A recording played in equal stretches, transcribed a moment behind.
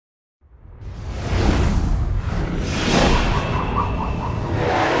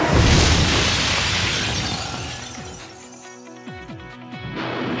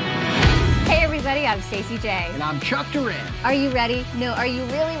I'm Stacey J. And I'm Chuck Duran. Are you ready? No, are you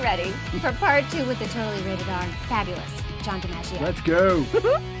really ready for part 2 with the totally rated R and fabulous John DiMaggio? Let's go.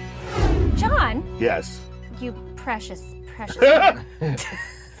 John. Yes. You precious.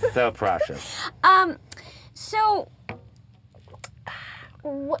 So precious. So,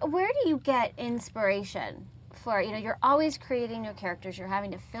 where do you get inspiration for, you're always creating new characters, you're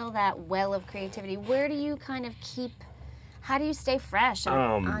having to fill that well of creativity. Where do you kind of how do you stay fresh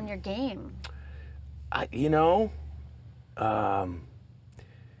on your game?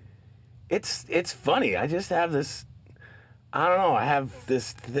 It's funny. I just have this, I don't know, I have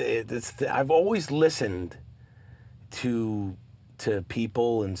this I've always listened to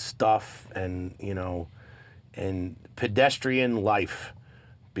people and stuff and, and pedestrian life,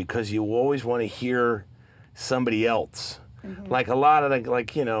 because you always want to hear somebody else. Mm-hmm. Like a lot of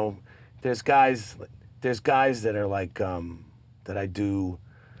there's guys that are like that I do,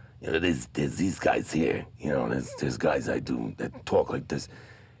 there's these guys here, there's guys I do that talk like this,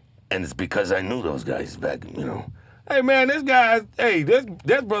 and it's because I knew those guys back, Hey man, there's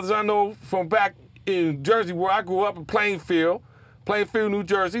brothers I know from back in Jersey where I grew up in Plainfield, New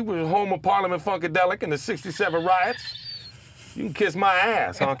Jersey, which was home of Parliament Funkadelic and the '67 riots. You can kiss my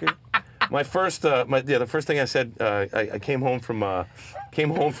ass, honky. My first, the first thing I said, I came home from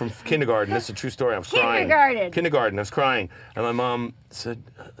kindergarten. This is a true story. I was crying. Kindergarten. I was crying, and my mom said,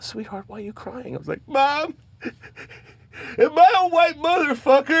 "Sweetheart, why are you crying?" I was like, "Mom, am I a white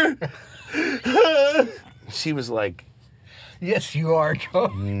motherfucker?" She was like, "Yes, you are,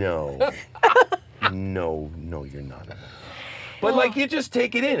 John." No, you're not. But like, you just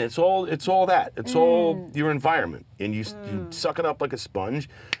take it in. It's all that. It's all your environment, and you suck it up like a sponge,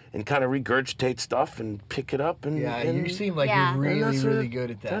 and kind of regurgitate stuff and pick it up. And you seem like you're really good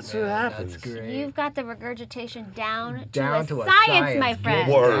at that. That's what happens. That's great. You've got the regurgitation down to a science, my friend.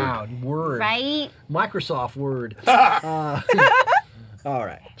 Word. Right? Microsoft Word. All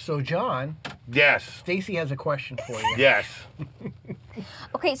right. So, John. Yes. Stacey has a question for you. Yes.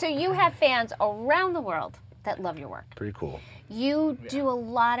 Okay, so you have fans around the world that love your work. Pretty cool. You do a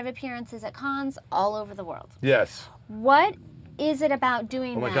lot of appearances at cons all over the world. Yes. What is it about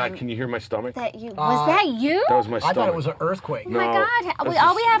doing that? Oh my God, can you hear my stomach? Was that you? That was my stomach. I thought it was an earthquake. Oh my God.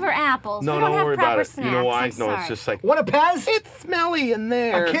 All we have are apples. No, we don't don't have worry proper about it. snacks. You know why? I'm No, it's just like... What, a Pez? It's smelly in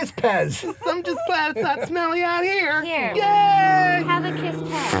there. A Kiss Pez. I'm just glad it's not smelly out here. Here. Yay! Have a Kiss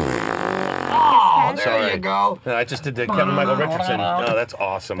Pez. Oh, there you go. I just did the Kevin Michael Richardson. Oh, that's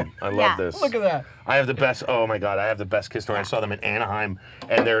awesome. I love this. Look at that. I have the best. Oh my God, I have the best Kiss story. I saw them in Anaheim,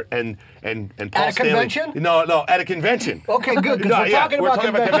 and they're and Paul at a Stanley. convention? No, at a convention. Okay, good. Because we're talking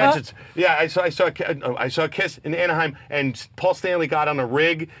about conventions. Yeah, I saw Kiss in Anaheim, and Paul Stanley got on a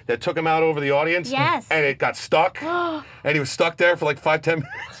rig that took him out over the audience. Yes. And it got stuck, and he was stuck there for like 5-10 minutes.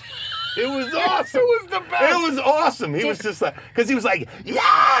 It was awesome. It was the best. It was awesome. He was just like, because he was like,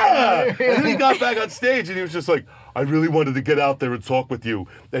 yeah! And then he got back on stage and he was just like, I really wanted to get out there and talk with you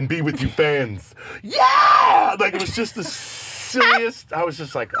and be with you fans. Yeah! Like, it was just the silliest. I was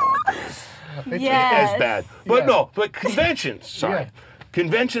just like, oh, dude. Yes. It's bad. But no, but conventions, sorry. Yeah.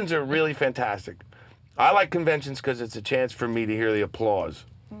 Conventions are really fantastic. I like conventions because it's a chance for me to hear the applause.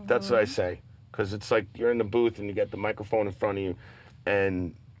 That's what I say. Because it's like you're in the booth and you get the microphone in front of you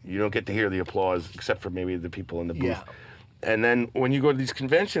and you don't get to hear the applause except for maybe the people in the booth. Yeah. And then when you go to these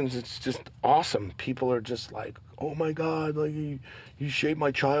conventions, it's just awesome. People are just like, oh my God, like you shaped my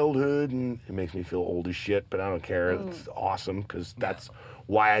childhood, and it makes me feel old as shit, but I don't care. It's awesome because that's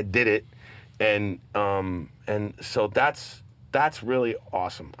why I did it. And so that's really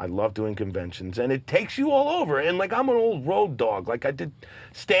awesome. I love doing conventions, and it takes you all over. And like, I'm an old road dog. Like, I did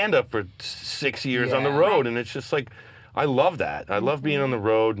stand up for 6 years on the road, and it's just like, I love that. I love being on the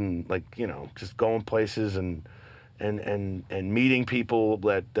road and like, just going places and meeting people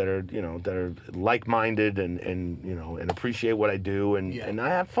that are like-minded and appreciate what I do and I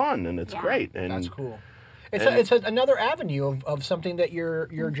have fun and it's great. And that's cool. It's another avenue of something that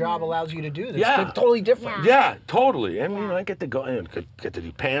your job allows you to do. That's totally different. Yeah, totally. I mean, I get to go and get to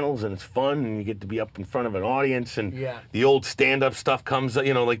do panels, and it's fun, and you get to be up in front of an audience, and the old stand-up stuff comes,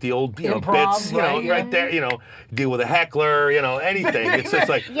 like the old improv, bits, right there, deal with a heckler, anything. It's just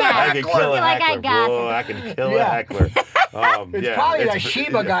like I can kill a heckler. Whoa, I can kill a heckler. It's probably that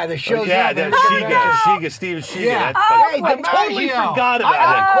Sheba guy that shows up. Yeah, that Steven Shega. Yeah. I totally forgot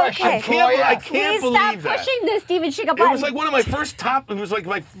about it. I can't believe that. Pushing the Steven Shega button. It was like one of my first It was like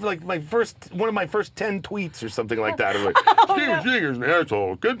one of my first 10 tweets or something like that. It was like, Steven Shega's an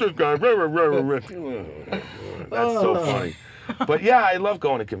asshole. Get this guy. That's so funny. But yeah, I love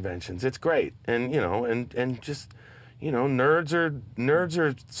going to conventions. It's great, and and just you know, nerds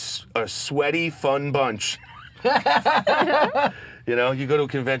are a sweaty, fun bunch. You know, you go to a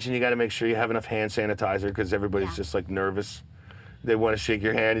convention, you got to make sure you have enough hand sanitizer because everybody's just like nervous. They want to shake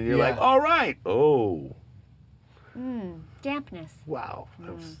your hand, and you're like, all right. Oh. Dampness. Wow.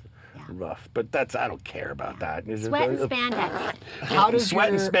 That was rough. But I don't care about that. Sweat and spandex. How does Sweat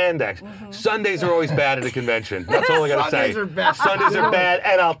and spandex. Sundays are always bad at a convention. That's all I got to say. Sundays are bad. Sundays are bad,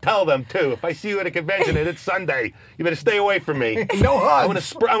 and I'll tell them, too. If I see you at a convention and it's Sunday, you better stay away from me. No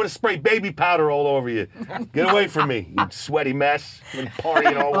hugs. I'm gonna spray baby powder all over you. Get away from me, you sweaty mess. I've been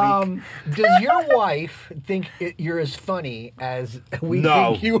partying all week. Does your wife think you're as funny as we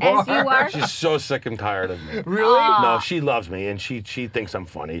think you As you are? She's so sick and tired of me. Really? No, she loves me, and she thinks I'm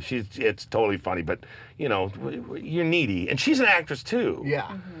funny. It's totally funny, but you know, you're needy, and she's an actress too.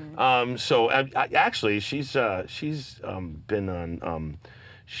 Yeah. So actually, she's been on.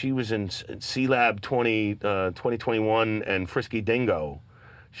 She was in C-Lab 2021 and Frisky Dingo.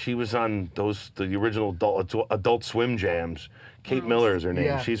 She was on the original Adult Swim jams. Kate Miller is her name.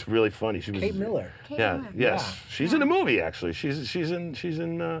 Yeah. She's really funny. Kate Miller. Yes. Yeah. She's in the movie actually. She's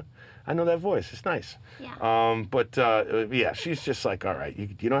in. I know that voice. It's nice. Yeah. She's just like, all right,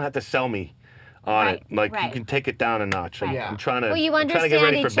 you don't have to sell me on it. Like you can take it down a notch. Right. I'm trying to. Well, you I'm trying to get understand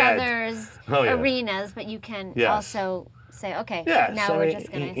ready for each bed. other's arenas, but you can also say, okay, now so we're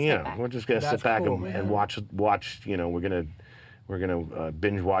just going to sit back. We're just gonna sit back and watch. You know, we're gonna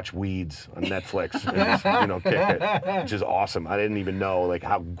binge watch Weeds on Netflix and just, kick it, which is awesome. I didn't even know like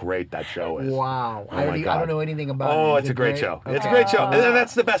how great that show is. Wow. Oh my God. I don't know anything about it. Oh, Is it's it a great show. It's a great show, and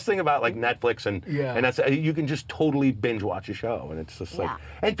that's the best thing about like Netflix and that's you can just totally binge watch a show, and it's just like,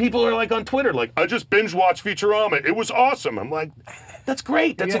 and people are like on Twitter like, I just binge watched Futurama. It was awesome. I'm like, that's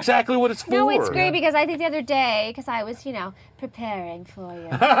great. That's exactly what it's for. No, it's great because I think the other day, because I was, preparing for you,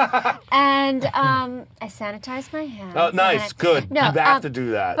 and I sanitized my hands. Oh, nice, good. No, you have to do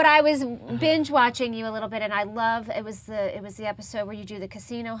that. But I was binge watching you a little bit, and I love it was the episode where you do the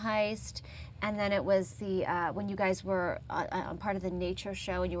casino heist, and then it was the when you guys were on part of the nature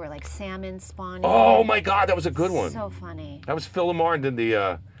show, and you were like salmon spawning. Oh my God, that was a good one. So funny. That was Phil Lamar did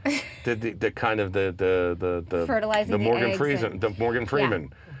the kind of the fertilizing the Morgan eggs Freeman, the Morgan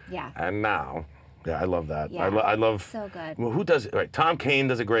Freeman. Yeah. And now, I love that. Yeah. I love. So good. Well, who does it? Right, Tom Kane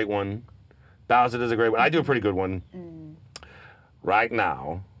does a great one. Bowser does a great one. I do a pretty good one. Right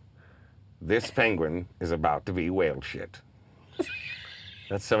now, this penguin is about to be whale shit.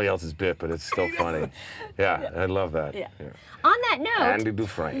 That's somebody else's bit, but it's still funny. Yeah, I love that. Yeah. On that note, Andy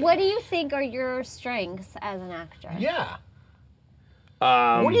Dufresne. what do you think are your strengths as an actor? Yeah.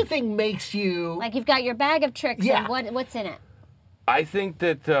 What do you think makes you... Like you've got your bag of tricks, and what's in it? I think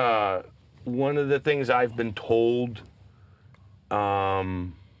that one of the things I've been told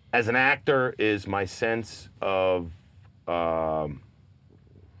as an actor is my sense of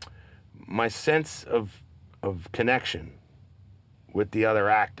connection with the other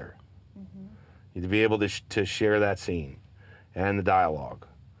actor. To be able to share that scene and the dialogue.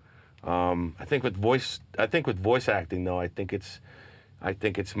 I think with voice acting though, I think it's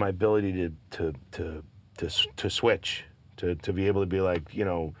my ability to switch, to be able to be like,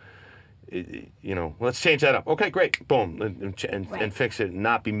 let's change that up. Okay, great, boom, and fix it, and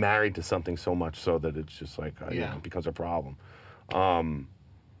not be married to something so much so that it's just like it becomes a problem.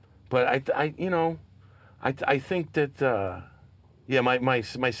 But I think that my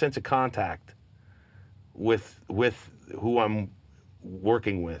sense of contact with who I'm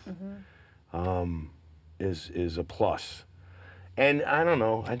working with is a plus. And I don't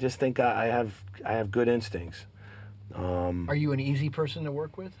know. I just think I have good instincts. Are you an easy person to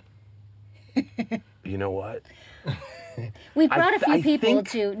work with? You know what? We brought a few people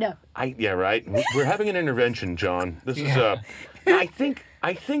to no. Yeah, right. We're having an intervention, John. This is I think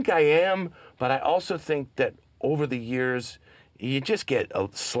I am, but I also think that over the years you just get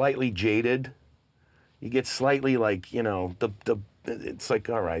slightly jaded. You get slightly like it's like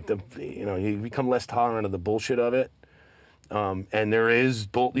all right, you become less tolerant of the bullshit of it. And there is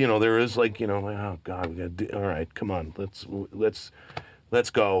like, oh God, we gotta do, all right, come on, let's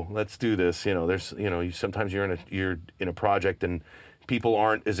go, let's do this. There's, sometimes you're in a project and people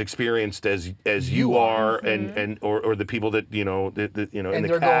aren't as experienced as you are, and or the people that in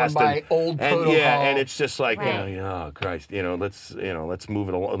the cast, going by old protocol. And it's just like, oh Christ, let's move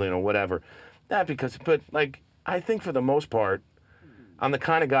it along, whatever. But like, I think for the most part, I'm the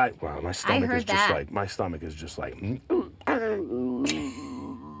kind of guy. Wow, my stomach is just like.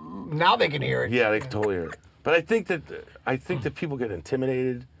 Now they can hear it. Yeah, they can totally hear it. But I think that people get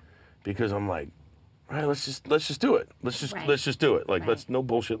intimidated because I'm like, all right, let's just do it. Let's just do it. Like, let's no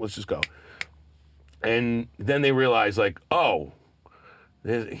bullshit. Let's just go. And then they realize, like, oh,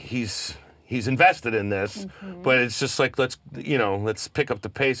 he's invested in this, but it's just like, let's pick up the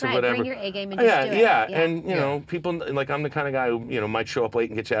pace or whatever. Bring your A game and just do it. Yeah, and you know, people like I'm the kind of guy who might show up late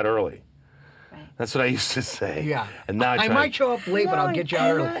and get you out early. Right. That's what I used to say. Yeah. And now I might show up late, but I'll get you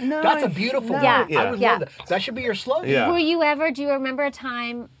out early. That's a beautiful one. Yeah. I would love that. That should be your slogan. Yeah. Were you ever? Do you remember a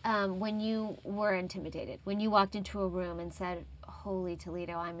time when you were intimidated, when you walked into a room and said, "Holy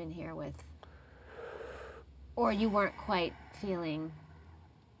Toledo, I'm in here with," or you weren't quite feeling?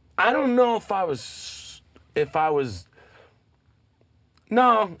 I don't know if I was.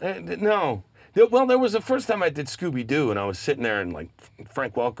 No. Well, there was the first time I did Scooby-Doo, and I was sitting there, and like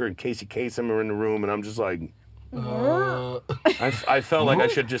Frank Welker and Casey Kasem were in the room, and I'm just like, I felt like I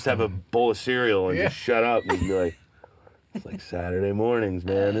should just have a bowl of cereal and just shut up and be like, it's like Saturday mornings,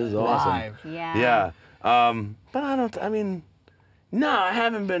 man. This is awesome. Live. Yeah. But I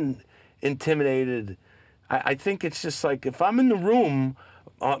haven't been intimidated. I think it's just like, if I'm in the room,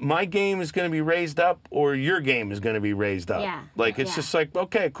 my game is going to be raised up, or your game is going to be raised up. Yeah. Like, it's just like,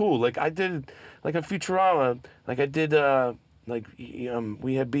 okay, cool. Like, I did, like, a Futurama, like, I did,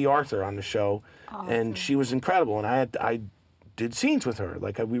 we had B. Arthur on the show, and she was incredible, and I did scenes with her.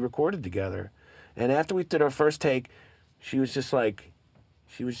 Like, we recorded together. And after we did our first take, she was just like,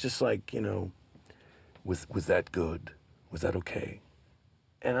 you know, was that good? Was that okay?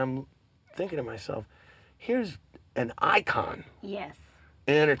 And I'm thinking to myself, here's an icon. Yes.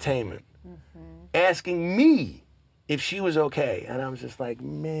 In entertainment, asking me if she was okay, and I was just like,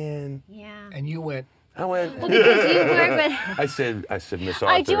 man. Yeah. And you went. I went. Well, because you work with. I said, Miss Arthur.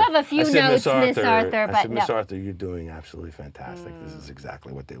 I do have a few notes, Miss Arthur, but I said, Miss no. Arthur, you're doing absolutely fantastic. This is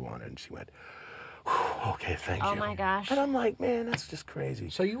exactly what they wanted. And she went, okay, thank you. Oh my gosh. And I'm like, man, that's just crazy.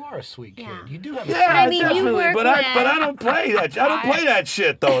 So you are a sweet kid. Yeah. You do have. Yeah, I mean, you definitely. work But with- I don't play that. I don't play that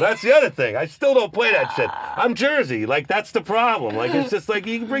shit though. That's the other thing. I still don't play that shit. I'm Jersey. Like, that's the problem. Like, it's just like,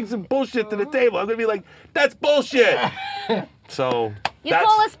 you can bring some bullshit to the table. I'm gonna be like, that's bullshit. So You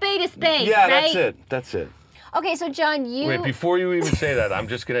call a spade a spade. Yeah, right? That's it. Okay, so John, you. Wait, before you even say that, I'm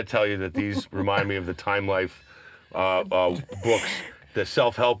just going to tell you that these remind me of the Time Life books, the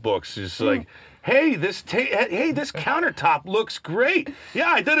self-help books. It's like, hey, this countertop looks great. Yeah,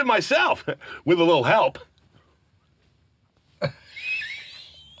 I did it myself with a little help.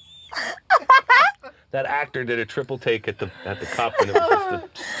 That actor did a triple take at the cup, and it was just the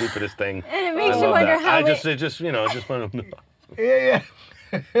stupidest thing. And it makes I you love wonder that. how I they- just went. Yeah.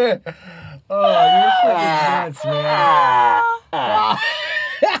 Oh, you're such a man.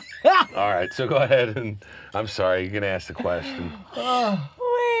 All right, so go ahead and I'm sorry, you're gonna ask the question.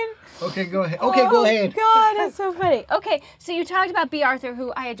 Okay, go ahead. Okay, go ahead. God, that's so funny. Okay, so you talked about B. Arthur,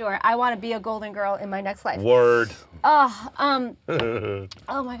 who I adore. I want to be a golden girl in my next life. Word. Oh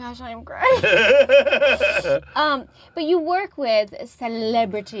my gosh, I am crying. But you work with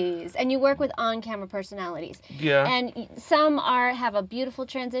celebrities and you work with on-camera personalities. Yeah. And some have a beautiful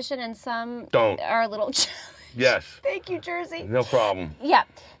transition and some Don't. are a little Yes. Thank you, Jersey. No problem. Yeah.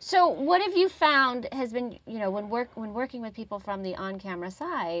 So what have you found has been, when working with people from the on-camera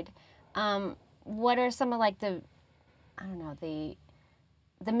side, what are some of like the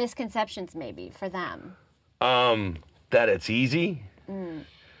misconceptions maybe for them? That it's easy.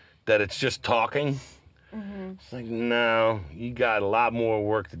 That it's just talking. It's like, no, you got a lot more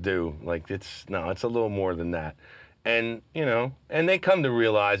work to do. Like, it's a little more than that. And, and they come to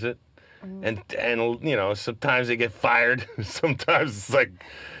realize it. And sometimes they get fired. Sometimes it's like,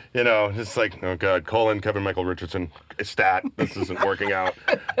 it's like, oh God, call in Kevin Michael Richardson. Stat, this isn't working out.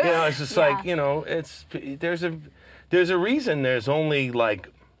 It's just like, there's a reason there's only like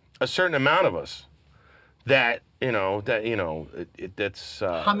a certain amount of us that's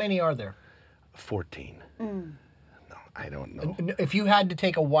How many are there? 14. No, I don't know. If you had to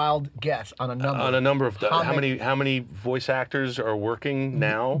take a wild guess on a number. On a number of how many voice actors are working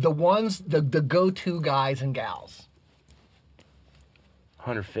now? The ones, the go-to guys and gals.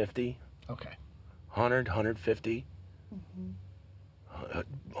 150. Okay. 100, 150.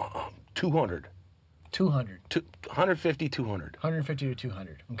 200. 200. 150, 200. 150 to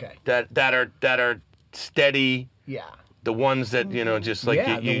 200. Okay. That are steady. Yeah. The ones that just like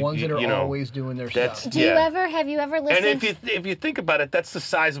the ones that are always doing their stuff. Have you ever listened? And if you think about it, that's the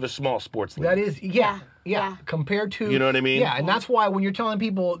size of a small sports league. That is, yeah. Compared to, you know what I mean? Yeah, and that's why when you're telling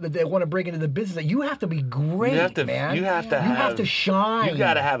people that they want to break into the business, that you have to be great, man. You have to shine. You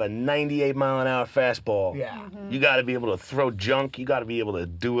got to have a 98-mile-an-hour fastball. Yeah. You got to be able to throw junk. You got to be able to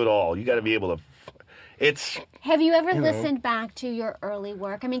do it all. You got to be able to. it's. Have you ever listened back to your early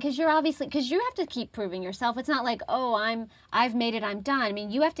work? I mean, because you have to keep proving yourself. It's not like, oh, I've made it, I'm done. I mean,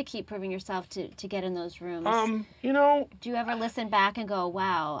 you have to keep proving yourself to get in those rooms. You know. Do you ever listen back and go,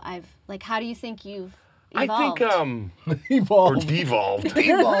 wow, how do you think you've evolved? I think evolved. Or devolved.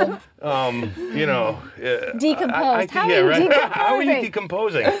 Devolved. You know, decomposed. How are you decomposing? How are you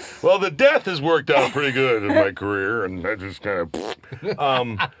decomposing? Well, the death has worked out pretty good in my career, and I just kind of.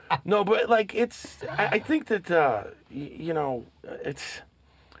 No, but like I think that you know, it's.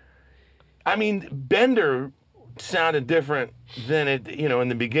 I mean, Bender sounded different than it, you know, in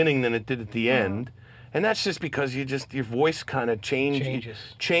the beginning than it did at the end, and that's just because your voice kind of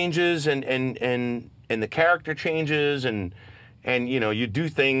changes, and the character changes, and you know, you do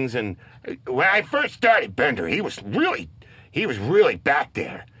things. And when I first started Bender, he was really back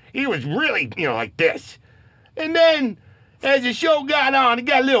there. He was really, you know, like this. And then as the show got on, it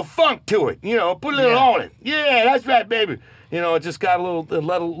got a little funk to it. You know, put a little on it. Yeah, that's right, baby. You know, it just got a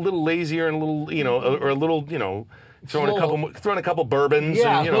little lazier and a little, you know, or a little, you know, throwing a couple bourbons.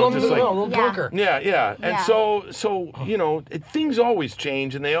 Yeah, and, you know, just like a little drunker. Yeah. And so you know, things always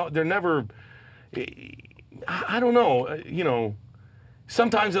change, and they're never. I don't know, you know.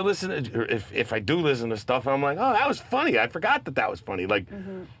 Sometimes I listen, if I do listen to stuff, I'm like, oh, that was funny. I forgot that was funny. Like,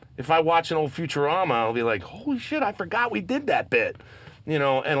 if I watch an old Futurama, I'll be like, holy shit, I forgot we did that bit. You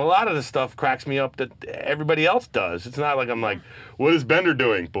know, and a lot of the stuff cracks me up that everybody else does. It's not like I'm like, what is Bender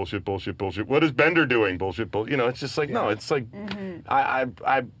doing? Bullshit, bullshit, bullshit. What is Bender doing? Bullshit, bullshit. You know, it's just like, no, it's like, I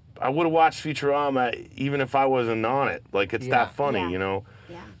would have watched Futurama even if I wasn't on it. Like, it's that funny, you know?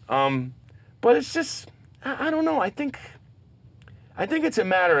 Yeah. But it's just, I don't know. I think it's a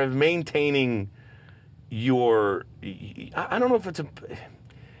matter of maintaining your. I don't know if it's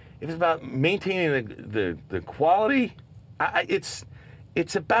about maintaining the quality.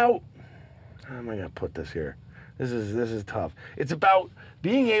 It's about. How am I gonna put this here? This is tough. It's about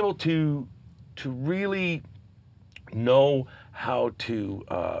being able to really know how to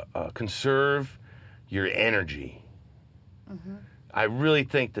conserve your energy. I really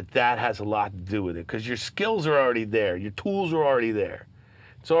think that has a lot to do with it, because your skills are already there. Your tools are already there.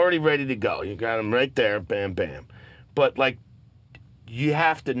 It's already ready to go. You got them right there, bam, bam. But, like, you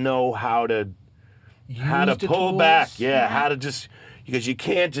have to know how to pull back. Yeah, how to just, because you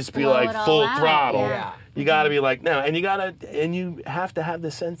can't just be like full throttle. Yeah. You got to be like, no, and you have to have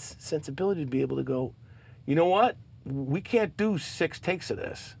the sensibility to be able to go, you know what? We can't do 6 takes of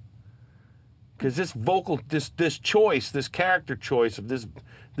this. Because this choice, this character choice of this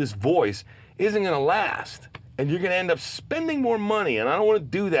voice isn't going to last. And you're going to end up spending more money, and I don't want to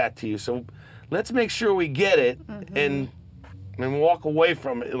do that to you. So let's make sure we get it and walk away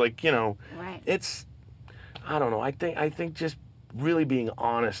from it. Like, you know, it's, I don't know. I think just really being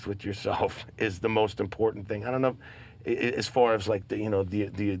honest with yourself is the most important thing. I don't know, as far as like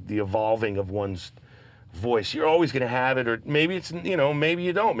the evolving of one's voice. You're always going to have it, or maybe it's, you know, maybe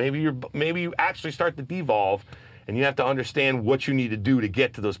you don't. Maybe you actually start to devolve, and you have to understand what you need to do to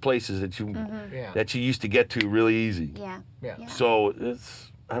get to those places that you used to get to really easy. Yeah. So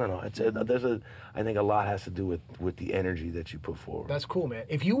it's, I don't know. I think a lot has to do with the energy that you put forward. That's cool, man.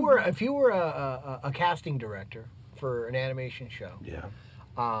 If you were a casting director for an animation show,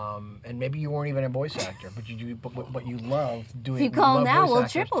 and maybe you weren't even a voice actor, but you love doing. If you call now, we'll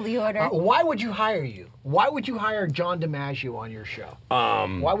triple the order. Why would you hire you? Why would you hire John DiMaggio on your show?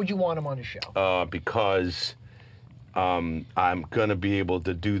 Why would you want him on the show? Because I'm gonna be able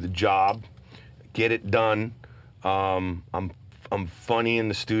to do the job, get it done. I'm funny in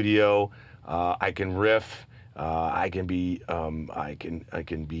the studio. I can riff. I can be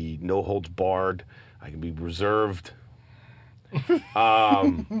no holds barred. I can be reserved.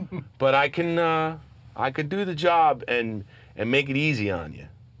 But I can do the job and make it easy on you.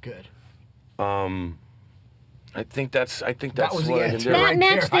 Good. I think that's that was what the I can answer do. That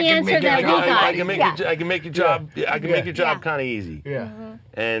matched the answer that we got. I can make your job. I can make your job kind of easy. Yeah.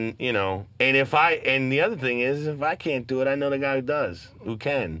 And you know, and the other thing is, if I can't do it, I know the guy who does, who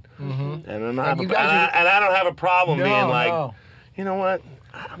can. And I don't have a problem being like, you know what?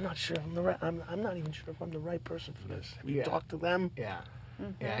 I'm not sure I'm the right. I'm not even sure if I'm the right person for this. Have you talked to them? Yeah.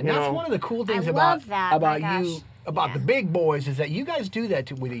 Yeah, and that's one of the cool things about the big boys, is that you guys do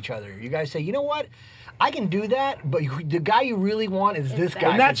that with each other. You guys say, you know what, I can do that, but the guy you really want is this guy.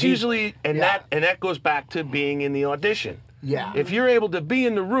 And that's usually that goes back to being in the audition. Yeah. If you're able to be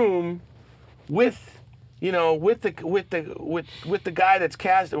in the room with, you know, with the guy that's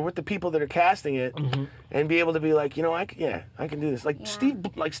cast, or with the people that are casting it, and be able to be like, you know, I can do this. Like Steve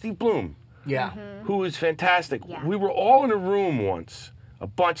Bloom. Yeah. Who was fantastic. We were all in a room once. A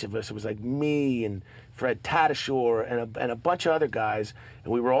bunch of us. It was like me and Fred Tatasciore, and a bunch of other guys,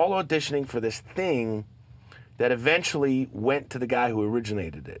 and we were all auditioning for this thing that eventually went to the guy who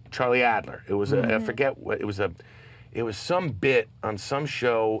originated it, Charlie Adler. It was I forget what it was. It was some bit on some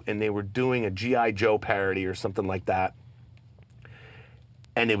show, and they were doing a G.I. Joe parody or something like that.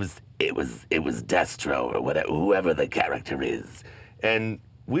 And it was Destro or whatever, whoever the character is, and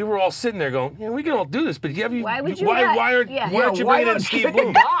we were all sitting there going, we can all do this, but why aren't you bringing in Steve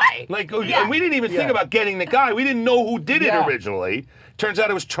Bloom? Like, and we didn't even think about getting the guy. We didn't know who did it originally. Turns out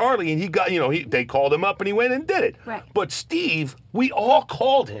it was Charlie, and he got, they called him up, and he went and did it. Right. But Steve, we all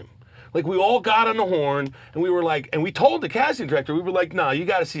called him. Like, we all got on the horn, and we were like, and we told the casting director, we were like, no, you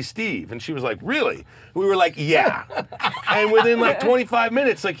got to see Steve. And she was like, really? We were like, yeah. And within like 25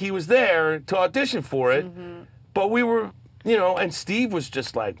 minutes, like, he was there to audition for it. But we were, and Steve was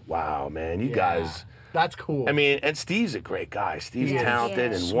just like, wow, man, you guys. That's cool. I mean, and Steve's a great guy. Steve's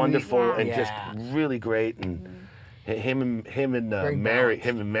talented and wonderful and just really great. And him and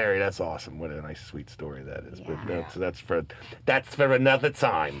Mary, that's awesome. What a nice, sweet story that is. Yeah. But that's for another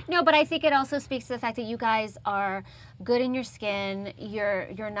time. No, but I think it also speaks to the fact that you guys are good in your skin.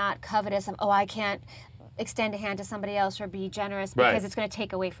 You're not covetous of, I can't extend a hand to somebody else or be generous because it's going to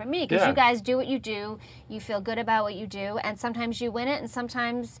take away from me. Because you guys do what you do, you feel good about what you do, and sometimes you win it, and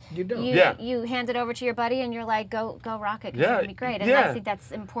sometimes you don't. You hand it over to your buddy, and you're like, go rock it, because you're going to be great. And I think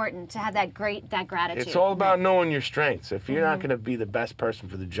that's important to have that gratitude. It's all about knowing your strengths. If you're not going to be the best person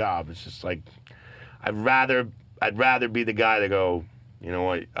for the job, it's just like, I'd rather be the guy to go, you know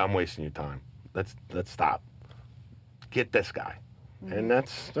what, I'm wasting your time. Let's stop. Get this guy, and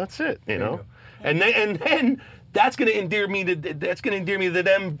that's it. And then that's going to endear me to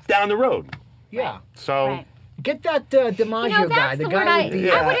them down the road. Yeah. So get that DiMaggio guy. The guy with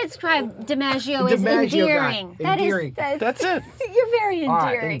the I would describe DiMaggio as endearing. That's it. You're very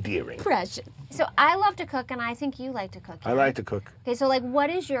endearing. Endearing. Precious. So I love to cook, and I think you like to cook. I like to cook. Okay, so what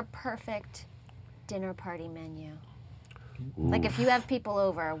is your perfect dinner party menu? Like, if you have people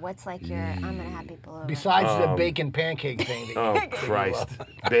over, what's like your, I'm going to have people over? Besides the bacon pancake thing. Christ.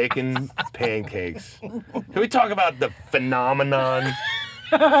 Bacon pancakes. Can we talk about the phenomenon?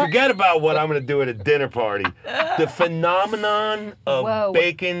 Forget about what I'm going to do at a dinner party. The phenomenon of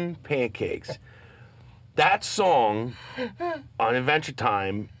bacon pancakes. That song on Adventure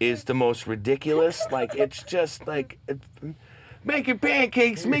Time is the most ridiculous. Like, it's just like, making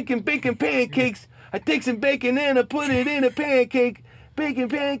bacon pancakes. I take some bacon and I put it in a pancake. Bacon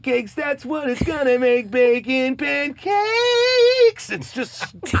pancakes, that's what it's gonna make. Bacon pancakes. It's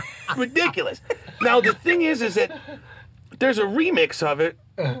just ridiculous. Now, the thing is that there's a remix of it.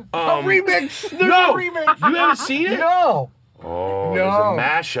 A remix? There's a remix. You haven't seen it? No. Oh, there's a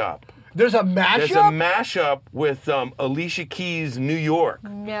mashup. There's a mashup? There's a mashup with Alicia Keys' New York.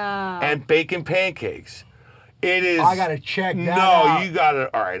 No. And bacon pancakes. It is. I gotta check that out. No, you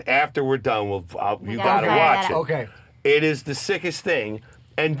gotta. All right, after we're done, you gotta watch it. Okay. It is the sickest thing.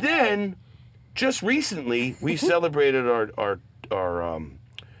 And then, just recently, we celebrated our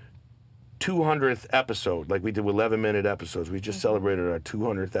 200th episode. Like we did 11-minute episodes. We just celebrated our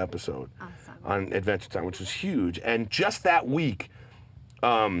 200th episode on Adventure Time, which was huge. And just that week,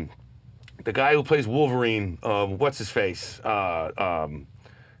 the guy who plays Wolverine, what's his face? What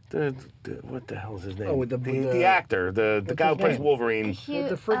the hell is his name? Oh, the actor, the guy who plays Wolverine,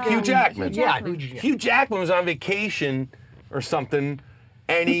 Hugh Jackman. Hugh Jackman was on vacation or something,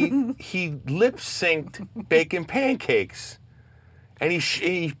 and he lip synced bacon pancakes, and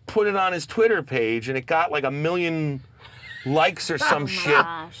he put it on his Twitter page, and it got like 1 million likes or some shit.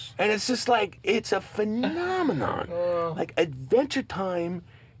 Gosh. And it's just like, it's a phenomenon. Like, Adventure Time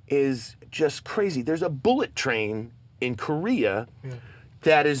is just crazy. There's a bullet train in Korea.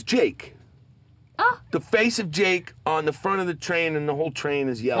 That is Jake. The face of Jake on the front of the train, and the whole train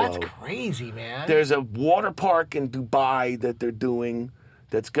is yellow. That's crazy, man. There's a water park in Dubai that they're doing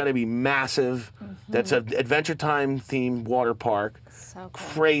that's going to be massive. That's an Adventure Time themed water park. So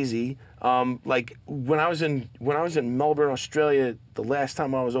cool. Crazy. Like when I was in Melbourne, Australia, the last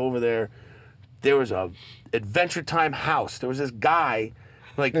time I was over there was a Adventure Time house. There was this guy,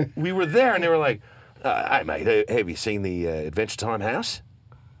 like we were there, and they were like, "Hey mate, have you seen the Adventure Time house?"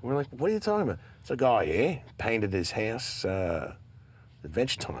 We're like, "What are you talking about?" It's a guy here painted his house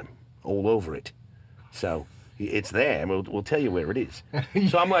Adventure Time all over it. So it's there, and we'll tell you where it is.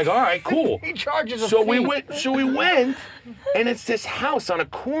 So I'm like, all right, cool. He charges a fee. We went, and it's this house on a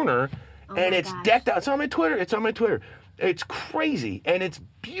corner, and it's decked out. It's on my Twitter. It's crazy, and it's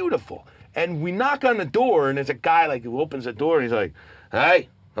beautiful. And we knock on the door, and there's a guy like who opens the door, and he's like, "Hey,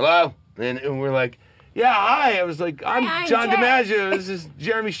 hello," and we're like, "Yeah, hi." I was like, "I'm John DiMaggio. This is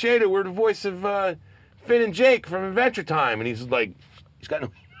Jeremy Shader. We're the voice of Finn and Jake from Adventure Time. And he's like,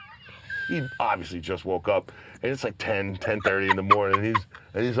 he obviously just woke up. And it's like 10:30 in the morning.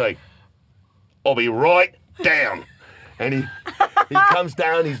 And he's like, I'll be right down. And he comes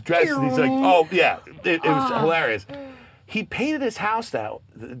down, he's dressed, and he's like, oh, yeah. It was hilarious. He painted his house out,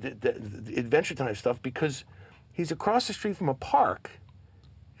 the Adventure Time stuff, because he's across the street from a park,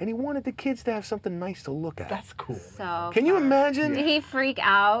 and he wanted the kids to have something nice to look at. That's cool. So Can you imagine? Did he freak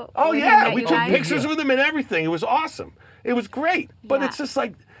out? Oh, when he yeah. met We you took guys? pictures with him and everything. It was awesome. It was great. But Yeah. it's just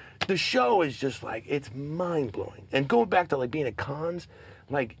like, the show is just like, it's mind-blowing. And going back to like being at cons,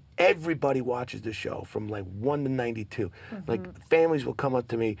 like everybody watches the show from like 1 to 92. Like families will come up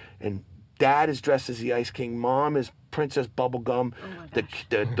to me and Dad is dressed as the Ice King, Mom is Princess Bubblegum,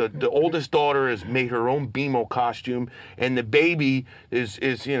 the oldest daughter has made her own BMO costume, and the baby is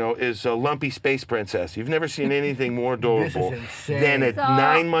a lumpy space princess. You've never seen anything more adorable than a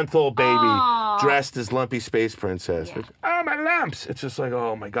 9-month-old baby dressed as lumpy space princess. Yeah. Oh, my lumps! It's just like,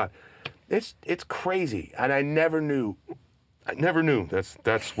 oh my God, it's crazy, and I never knew.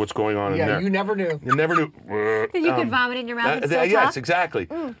 That's what's going on in there. Yeah, you never knew. You never knew. That you could vomit in your mouth and still yes, talk? exactly.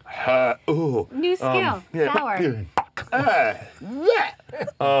 New skill. Sour.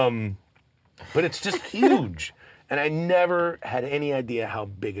 But it's just huge, and I never had any idea how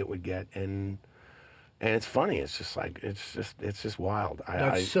big it would get, and it's funny. It's just like it's just wild.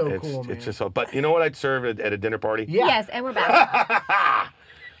 That's so cool, man. It's just, but you know what I'd serve at a dinner party? Yeah. Yes, and we're back.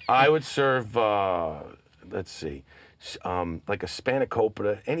 I would serve. Let's see. Like a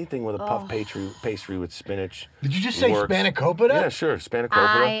spanakopita, anything with a puff pastry with spinach. Did you just say works. spanakopita? Yeah, sure,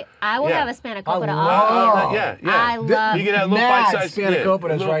 spanakopita. I will Yeah. have a spanakopita. love- Yeah. I love You can have little mad bite-sized spanakopitas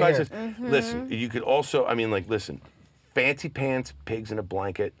little right bite-sized. here. Listen, you could also, listen, fancy pants, pigs in a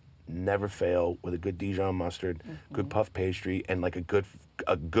blanket, never fail with a good Dijon mustard, good puff pastry, and like a good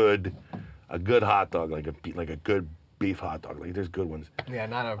hot dog, like a good beef hot dog. Like there's good ones. Yeah,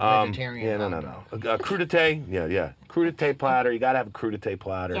 not a vegetarian. Yeah, no. A crudité, yeah. Crudité platter. You gotta have a crudité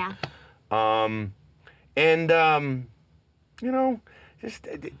platter. Yeah. Just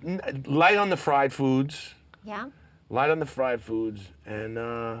light on the fried foods. Yeah. Light on the fried foods and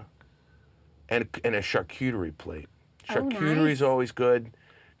a charcuterie plate. Charcuterie's nice. always good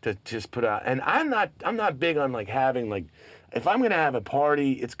to just put out. And I'm not big on like having like, if I'm gonna have a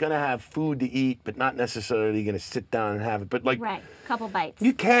party, it's gonna have food to eat, but not necessarily gonna sit down and have it. But like, Right. Couple bites.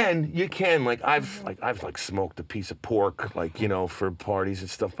 you can. Like I've smoked a piece of pork, like for parties and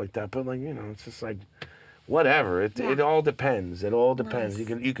stuff like that. But like it's just like, whatever. It all depends. It all depends. Nice.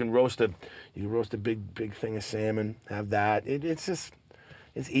 You can roast a big thing of salmon. Have that. It's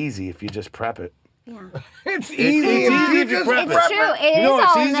easy if you just prep it. Yeah. It's It's easy. easy if you prep It's it. true. It is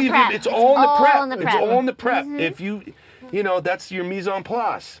it's all in easy the prep. It's all in the prep. in the prep. It's all in the prep. If that's your mise en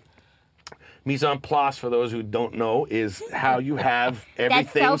place. Mise en place, for those who don't know, is how you have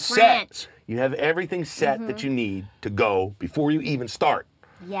everything so set. French. You have everything set that you need to go before you even start.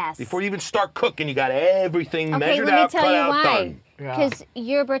 Yes. Before you even start cooking, you got everything Okay, measured let me out, tell cut you out, why. done. Because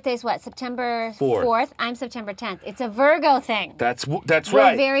your birthday's what? September 4th. 4th? I'm September 10th. It's a Virgo thing. That's We're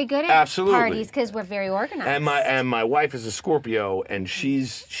right. very good at Absolutely. parties because we're very organized. And my wife is a Scorpio, and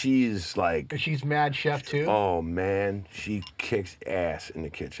she's like, She's mad chef too. oh man, she kicks ass in the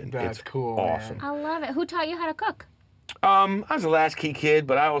kitchen. That's it's cool, man. awesome. I love it. Who taught you how to cook? I was a latchkey kid,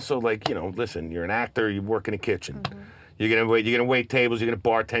 but I also listen, you're an actor, you work in a kitchen. You're gonna wait tables, you're gonna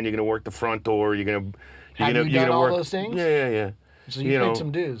bartend, you're gonna work the front door, you're gonna done all work those things? Yeah. So you paid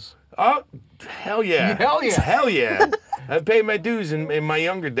some dues. Oh, hell yeah. Hell yeah. Hell yeah. I paid my dues in my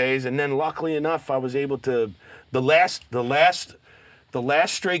younger days, and then luckily enough, I was able to. The last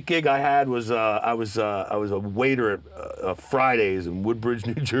straight gig I had was I was a waiter at Fridays in Woodbridge,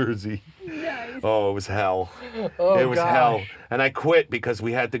 New Jersey. Nice. Oh, it was hell. Oh, it was gosh. hell, and I quit because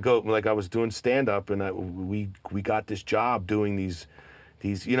we had to go. Like I was doing stand up, and we got this job doing these.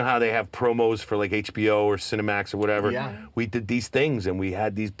 You know how they have promos for like HBO or Cinemax or whatever? Yeah. We did these things and we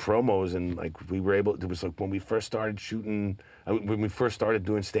had these promos and like we were able, it was like when we first started shooting, when we first started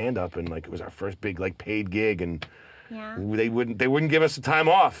doing stand up and like it was our first big like paid gig and Yeah. they wouldn't give us the time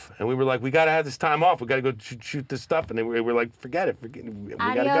off. And we were like, we got to have this time off. We got to go shoot this stuff. And they were like, forget it. We got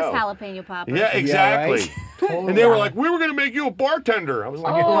to Adios, go. jalapeno poppers. Yeah, exactly. Totally. And they were like, we were going to make you a bartender. I was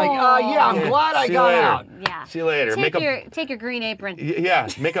like, You're like, yeah, I'm glad I See you got later. out. Yeah. See you later. Take your green apron. Yeah,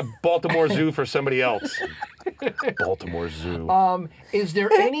 make a Baltimore Zoo for somebody else. Baltimore Zoo. Is there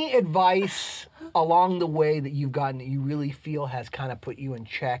any advice along the way that you've gotten that you really feel has kind of put you in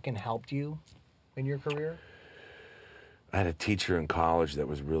check and helped you in your career? I had a teacher in college that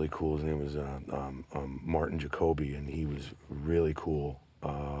was really cool. His name was Martin Jacoby, and he was really cool.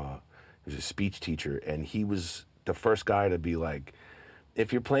 He was a speech teacher, and he was the first guy to be like,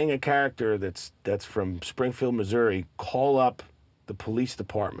 if you're playing a character that's from Springfield, Missouri, call up the police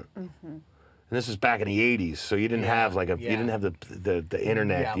department. And this was back in the '80s, so you didn't have like you didn't have the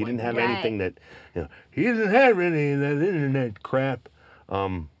internet. Yeah, you didn't have right. anything that, you know, he doesn't have any of that internet crap.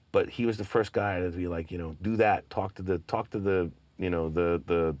 But he was the first guy to be like, you know, do that. Talk to the you know,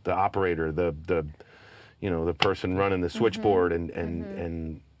 the operator, the you know, the person running the switchboard,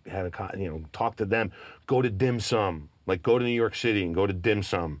 and have a, you know, talk to them. Go to dim sum. Like, go to New York City and go to dim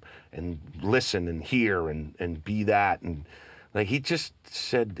sum and listen and hear and be that. And like, he just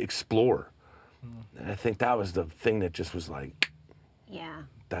said explore. And I think that was the thing that just was like, Yeah.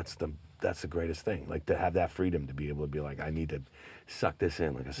 that's the greatest thing. Like, to have that freedom to be able to be like, I need to suck this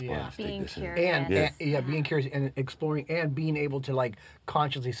in like a sponge. Yeah. Take Being this in. curious. And being curious and exploring and being able to like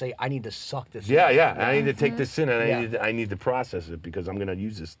consciously say, I need to suck this Yeah, in. yeah. I need to take this in, and Yeah. I need to process it because I'm going to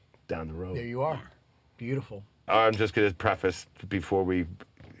use this down the road. There you are. Beautiful. I'm just going to preface before we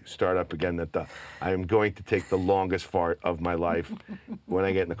start up again that I am going to take the longest fart of my life when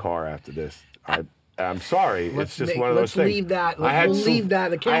I get in the car after this. I'm sorry. It's just one of those things. Let's leave that. I had We'll leave that.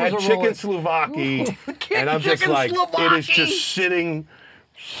 The I had cameras are chicken rolling. Slovakia, and I'm just Chicken like, it is Slovakia. just sitting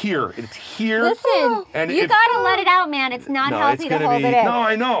here. It's here. Listen, And you if- gotta let it out, man. It's not No, healthy it's to gonna hold be. it in. No,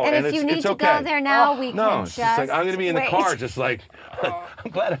 I know. And if it's, you need it's to okay. go there now, we No, can it's just like I'm gonna be in the wait. car, just like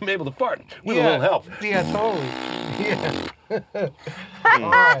I'm glad I'm able to fart with a Yeah. little help. Yeah, totally. Yeah. All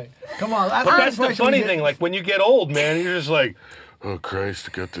right. Come on. But that's the funny thing. Like, when you get old, man, you're just like, oh Christ,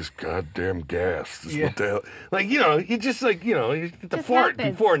 I got this goddamn gas. This what the hell? Like, you know, you just like, you know, you get the Just fart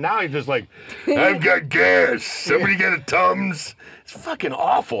happens. before. Now you're just like, I've got gas. Somebody get a Tums. It's fucking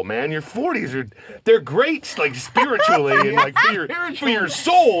awful, man. Your 40s they're great, like spiritually and like for your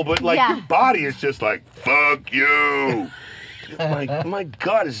soul, but like Yeah. your body is just like, fuck you. My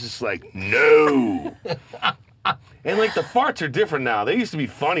gut is just like, no. And like the farts are different now. They used to be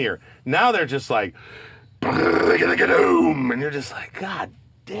funnier. Now they're just like, I gotta get home. And you're just like, God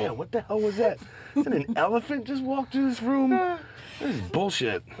damn, what the hell was that? Did an elephant just walk through this room? This is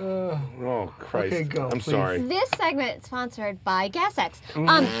bullshit. Oh, Christ. Okay, go, I'm please. sorry. This segment is sponsored by GasX.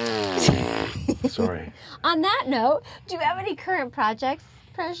 Sorry. On that note, do you have any current projects,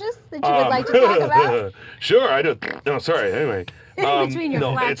 Precious, that you would like to talk about? Sure, I do. No, sorry. Anyway. In between your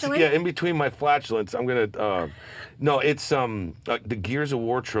no, flatulence? Yeah, in between my flatulence, I'm gonna. No, it's the Gears of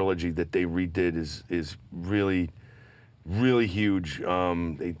War trilogy that they redid is really, really huge.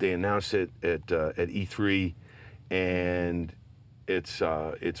 They announced it at E3, and it's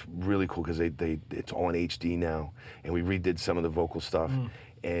really cool because it's all in HD now, and we redid some of the vocal stuff.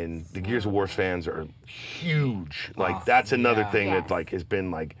 And the Gears of War fans are huge. Like, that's another thing Yes. that like has been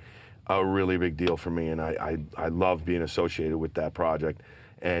like a really big deal for me, and I love being associated with that project,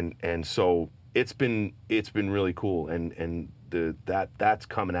 and so it's been really cool, and that's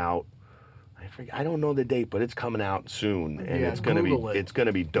coming out. I don't know the date, but it's coming out soon, and Yeah, it's gonna Google it. it's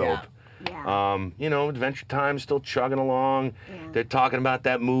gonna be dope. Yeah. You know, Adventure Time's still chugging along. Yeah. They're talking about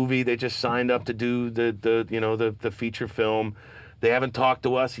that movie. They just signed up to do the feature film. They haven't talked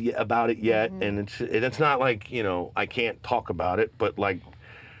to us about it yet, and it's not like, you know, I can't talk about it, but like,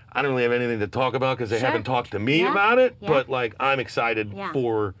 I don't really have anything to talk about because they Sure. haven't talked to me Yeah. about it. Yeah. But like, I'm excited Yeah.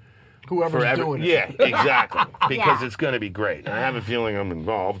 for Whoever's doing it. Yeah, exactly. Because Yeah. it's going to be great. And I have a feeling I'm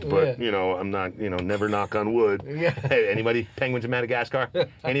involved, but Yeah. you know, I'm not. You know, never knock on wood. Yeah. Hey, anybody? Penguins in Madagascar?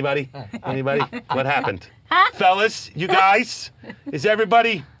 Anybody? Anybody? What happened? Fellas, you guys? Is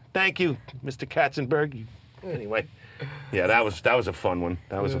everybody? Thank you, Mr. Katzenberg. Anyway. Yeah, that was a fun one.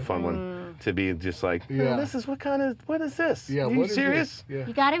 That was a fun one to be just like, Yeah. this is what is this? Yeah. You what is serious? this? Yeah.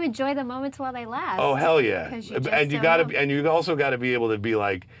 You got to enjoy the moments while they last. Oh hell yeah! 'Cause you just And you don't gotta know. be, and you also got to be able to be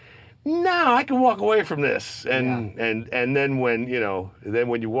like, no, I can walk away from this, and then when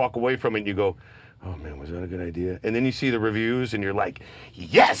you walk away from it, you go, oh man, was that a good idea? And then you see the reviews, and you're like,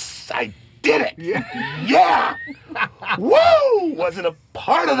 yes, I did it. Yeah. Woo! Wasn't a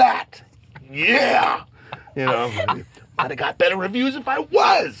part of that. Yeah. You know, I'd have got better reviews if I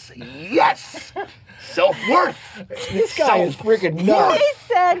was. Yes. Self-worth. This guy is freaking nuts.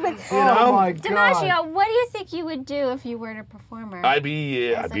 He said with Oh my God. DiMaggio, what do you think you would do if you weren't a performer? I'd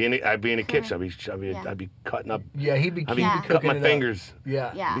be As in a kitchen. Yeah. I'd be cutting up. Yeah, he'd be I'd be Yeah. cutting my cooking it up. fingers.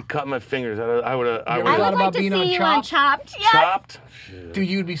 Yeah. Yeah. I'd be cutting my fingers. I would You ever I thought would about like to being on see you on Chopped. Yes. chopped. Dude,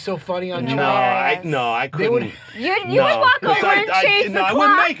 you'd be so funny on No, Chopped. I They would- couldn't. You No, would walk 'cause over and chase the no, I clock.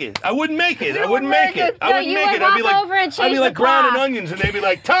 wouldn't make it. I wouldn't make it. I wouldn't make it. I No, wouldn't you make would it. I'd be walk like, over and I'd chase be the like browning clock. onions, and they'd be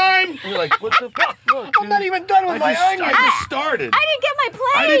like, time. And you're like, what the fuck? Look, I'm not even done with my onion. I just started. I didn't get my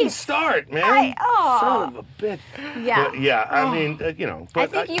plate. I didn't start, man. Son of a bitch. Yeah. But yeah, I mean, you know. I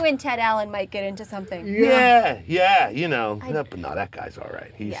But think you and Ted Allen might get into something. Yeah, you know. But no, that guy's all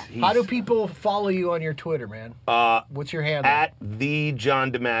right. He's How do people follow you on your Twitter, man? What's your handle? At the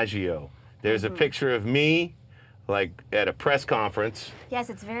John DiMaggio. There's a picture of me, like at a press conference. Yes,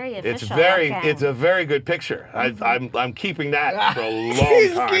 it's very official. It's a very good picture. I'm keeping that for a long time.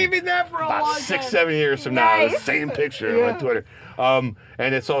 He's keeping that for a long time. 6-7 years from now, the same picture on my Twitter. And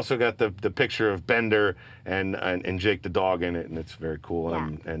it's also got the picture of Bender and Jake the dog in it, and it's very cool. Yeah.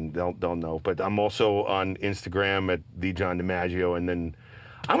 And they'll know. But I'm also on Instagram at the John DiMaggio, and then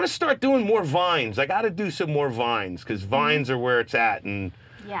I'm gonna start doing more Vines. I got to do some more Vines because Vines are where it's at, and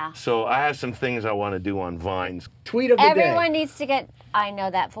so I have some things I want to do on Vines. Tweet of the day. Everyone needs to get I Know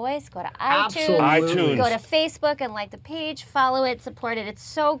That Voice. Go to iTunes. Absolutely. Go to Facebook and like the page. Follow it. Support it. It's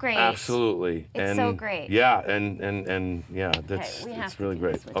so great. Absolutely. It's so great. Yeah, and yeah, that's we have it's to really do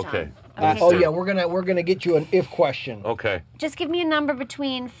great. this with Okay. John. Oh yeah, we're gonna get you an if question. Okay. Just give me a number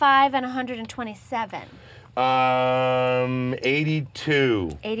between 5 and 127.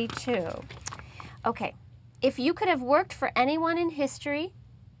 82. 82. Okay. If you could have worked for anyone in history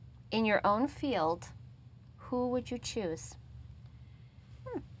in your own field, who would you choose?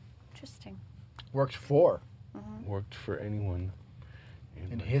 Interesting. Worked for. Worked for anyone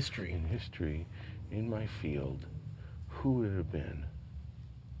In history. In history, in my field, who would it have been?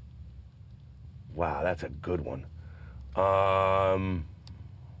 Wow, that's a good one.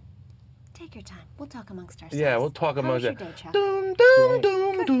 Take your time. We'll talk amongst ourselves. Yeah, we'll talk How was amongst your day, Chuck? Doom, doom,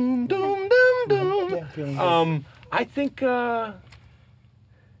 doom, doom, doom, doom, doom. Yeah, feeling good. I think,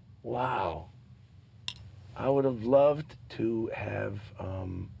 wow. I would have loved to have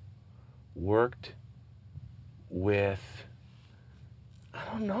worked with, I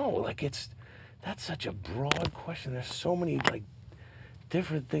don't know, like that's such a broad question. There's so many like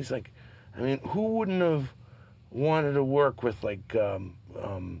different things. Like, I mean, who wouldn't have wanted to work with I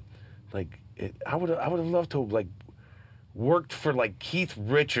would have loved to have like worked for like Keith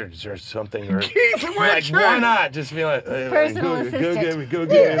Richards or something, or Keith like Richards! why not just be like personal go assistant. get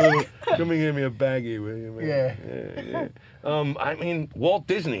me a little, come and give me a baggie, will you, man? Yeah. I mean Walt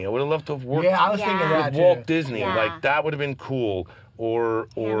Disney. I would have loved to have worked Yeah, I was thinking Yeah. that with too. Walt Disney. Yeah. Like that would have been cool. Or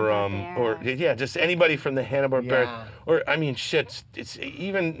Hanna-Barbera. just anybody from the Hanna-Barbera. Yeah. Or I mean, shit. It's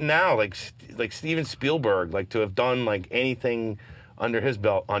even now like Steven Spielberg, like to have done like anything under his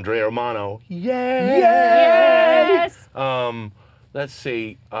belt. Andrea Romano. Yes. Let's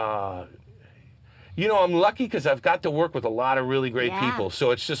see. You know, I'm lucky because I've got to work with a lot of really great people. So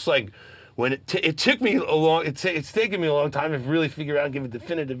it's just like when it took me a long. It's taken me a long time to really figure out and give a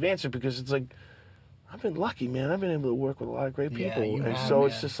definitive answer because it's like. I've been lucky, man. I've been able to work with a lot of great people. you And have, so man.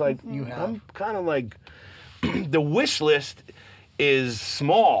 it's just like, You have. I'm kind of like, the wish list is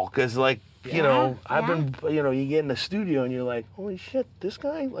small because, like, you know, I've been, you know, you get in the studio and you're like, holy shit, this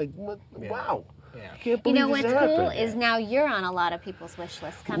guy, like, what? Wow. Yeah. I can't You believe know this what's happened. cool is now you're on a lot of people's wish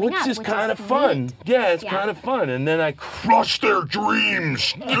lists coming Which up. is kind of fun. neat. Yeah, it's Yeah. kind of fun. And then I crush their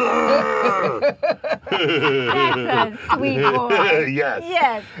dreams. That's a sweet boy. Yes.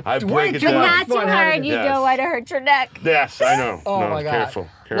 Yes. I break Wait, it John, down. Not too Fun having hard, it. you Yes. don't want to hurt your neck. Yes, I know. Oh, no, my God. careful.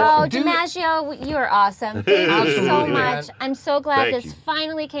 Oh, Do it. DiMaggio, you are awesome. Thank you so Absolutely, much. man. I'm so glad Thank this you.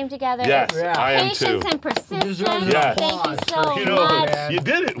 finally came together. Yes, Yeah. I am too. Patience and persistence. deserve Yes. Thank you applause so for You know, much. man. you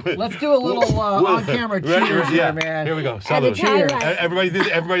did it. Let's do a little on-camera cheers here, man. Here we go. And the Salute. Cheers. timeline. Everybody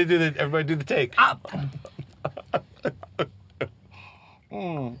do the take.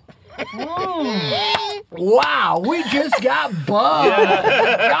 Wow, we just got buzzed.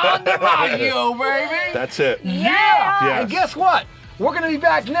 John DiMaggio, baby. That's it. Yeah. Yes. And guess what? We're going to be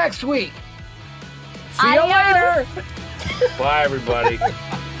back next week. See you Adios. later. Bye, everybody.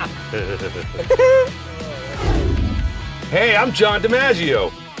 Hey, I'm John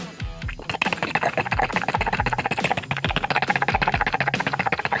DiMaggio.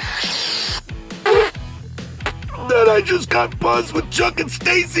 Then I just got buzzed with Chuck and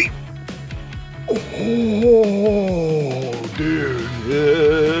Stacey. Oh, dude.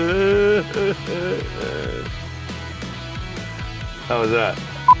 How was that?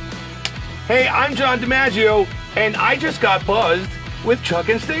 Hey, I'm John DiMaggio, and I just got buzzed with Chuck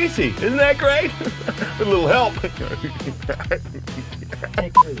and Stacey. Isn't that great? A little help.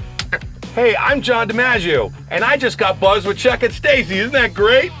 Hey, I'm John DiMaggio, and I just got buzzed with Chuck and Stacey. Isn't that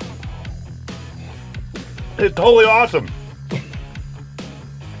great? It's totally awesome.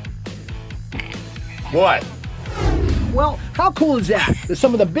 What? Well, how cool is that? That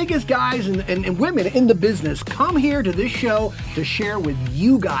some of the biggest guys and women in the business come here to this show to share with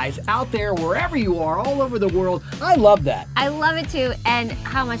you guys out there, wherever you are, all over the world. I love that. I love it too. And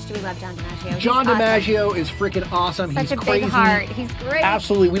how much do we love John DiMaggio? John DiMaggio is freaking awesome. Such He's a crazy. big heart. He's great.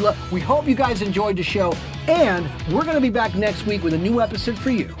 Absolutely. We hope you guys enjoyed the show, and we're going to be back next week with a new episode for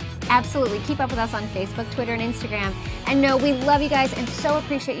you. Absolutely. Keep up with us on Facebook, Twitter, and Instagram. And know we love you guys and so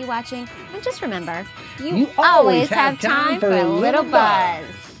appreciate you watching. And just remember, you always have time for a little buzz.